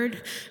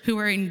word, who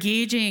are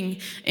engaging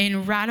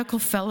in radical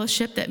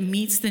fellowship that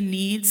meets the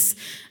needs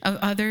of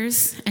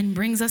others and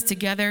brings us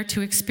together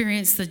to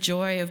experience the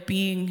joy of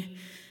being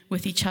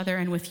with each other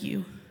and with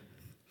you.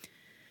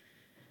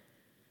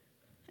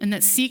 And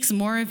that seeks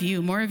more of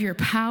you, more of your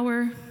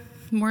power,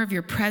 more of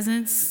your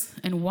presence,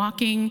 and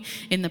walking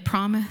in the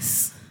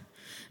promise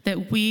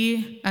that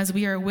we, as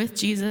we are with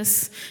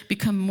Jesus,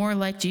 become more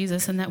like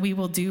Jesus, and that we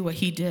will do what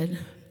he did.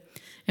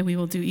 And we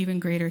will do even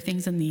greater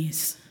things than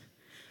these.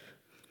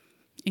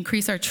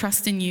 Increase our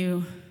trust in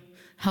you.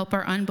 Help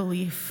our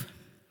unbelief.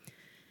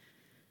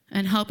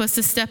 And help us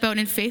to step out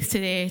in faith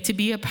today, to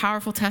be a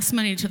powerful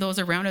testimony to those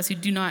around us who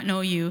do not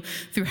know you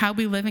through how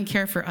we live and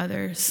care for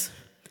others.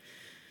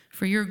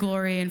 For your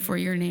glory and for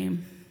your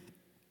name.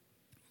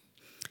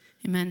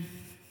 Amen.